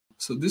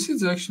So this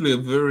is actually a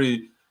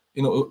very,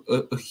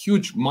 a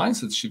huge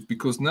mindset shift,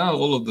 because now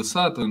all of a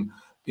sudden,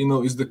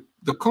 is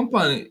the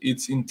company,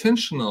 it's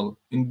intentional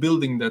in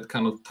building that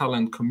kind of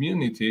talent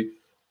community,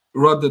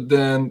 rather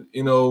than,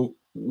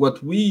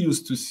 what we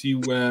used to see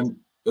when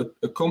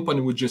a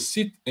company would just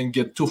sit and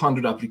get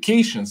 200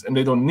 applications and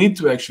they don't need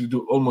to actually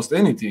do almost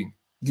anything.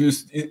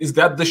 Is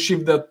that the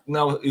shift that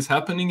now is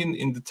happening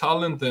in the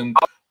talent and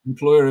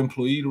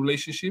employer-employee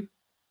relationship?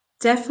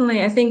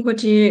 Definitely. I think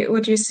what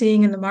you're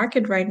seeing in the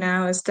market right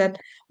now is that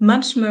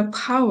much more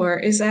power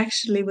is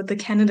actually with the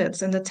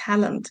candidates and the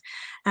talent.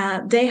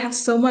 They have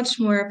so much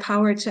more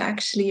power to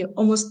actually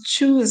almost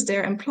choose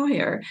their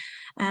employer,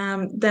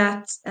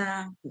 that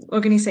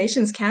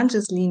organizations can't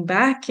just lean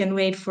back and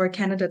wait for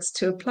candidates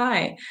to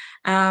apply.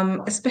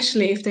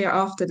 Especially if they are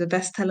after the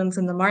best talents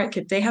in the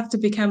market, they have to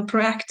become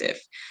proactive.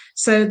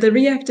 So the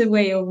reactive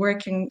way of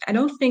working, I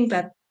don't think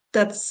that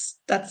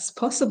that's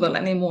possible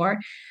anymore.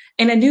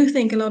 And I do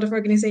think a lot of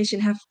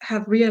organizations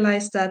have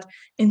realized that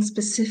in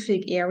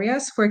specific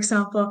areas, for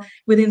example,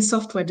 within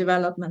software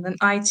development and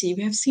IT,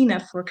 we have seen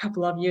that for a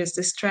couple of years,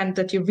 this trend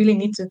that you really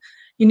need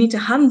to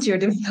hunt your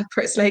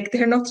developers. Like,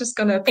 they're not just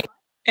gonna apply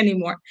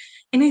anymore.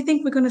 And I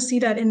think we're gonna see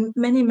that in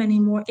many, many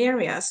more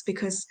areas,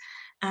 because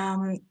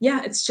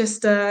it's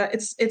just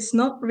it's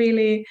not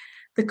really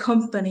the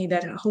company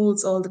that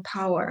holds all the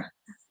power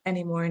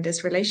anymore in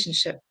this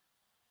relationship.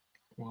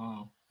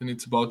 Wow. And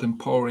it's about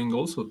empowering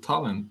also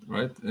talent,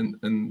 right?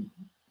 And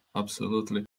absolutely.